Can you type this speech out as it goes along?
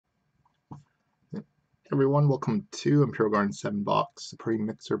Everyone, welcome to Imperial Garden 7 box Supreme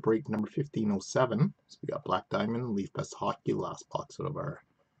Mixer break number 1507. So we got Black Diamond, Leaf Best Hockey, last box out of our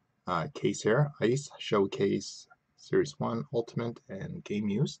case here. Ice, Showcase, Series 1, Ultimate, and Game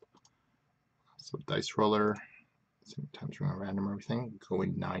Used. So Dice Roller, sometimes we're going to random everything,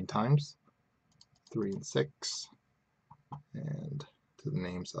 going 9 times, 3 and 6, and to the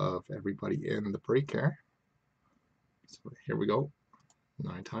names of everybody in the break here. So here we go,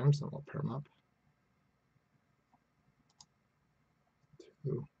 9 times, and we'll pair them up.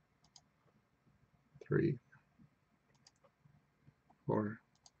 2, 3, 4,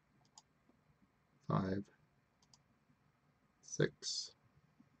 5, 6.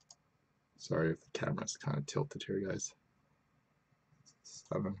 Sorry if the camera's kind of tilted here, guys.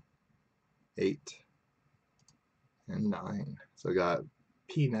 7, 8, and 9. So I got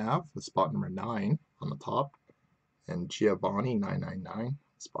PNAV with spot number 9 on the top, and Giovanni 999,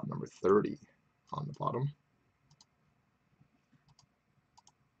 spot number 30 on the bottom.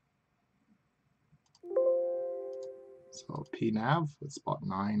 So PNAV with spot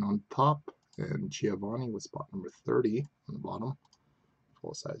 9 on top, and Giovanni with spot number 30 on the bottom.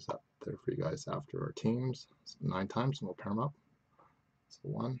 Full size up there for you guys after our teams. So 9 times, and we'll pair them up. So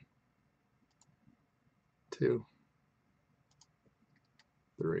 1, 2,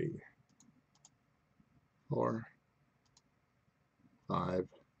 3, 4, 5,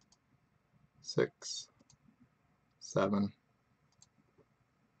 6, 7,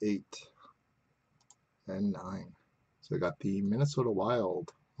 8, and 9. So we got the Minnesota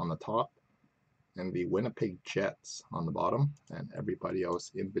Wild on the top, and the Winnipeg Jets on the bottom, and everybody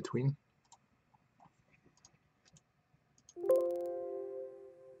else in between.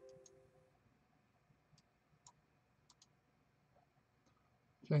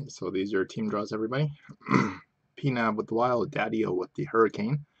 Okay, so these are team draws, everybody. PNAB with the Wild, Daddy-O with the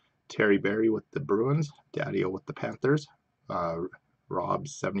Hurricane, Terry Berry with the Bruins, Daddy-O with the Panthers, Rob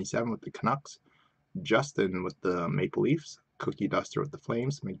 77 with the Canucks, Justin with the Maple Leafs, Cookie Duster with the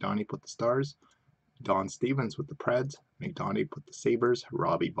Flames, McDonough with the Stars, Don Stevens with the Preds, McDonough with the Sabres,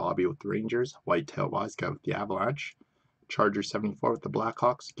 Robbie Bobby with the Rangers, Whitetail Wise Guy with the Avalanche, Charger 74 with the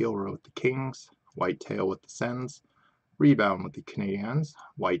Blackhawks, Gilroy with the Kings, Whitetail with the Sens, Rebound with the Canadiens,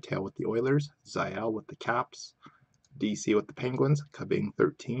 Whitetail with the Oilers, Zael with the Caps, DC with the Penguins, Kabing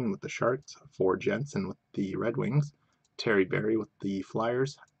 13 with the Sharks, Ford Jensen with the Red Wings, Terry Berry with the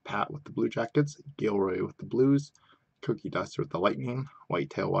Flyers, Pat with the Blue Jackets, Gilroy with the Blues, Cookie Duster with the Lightning,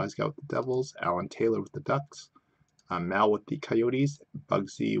 Whitetail Wise Guy with the Devils, Alan Taylor with the Ducks, Mal with the Coyotes,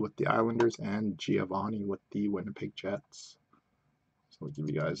 Bugsy with the Islanders, and Giovanni with the Winnipeg Jets. So I'll give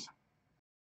you guys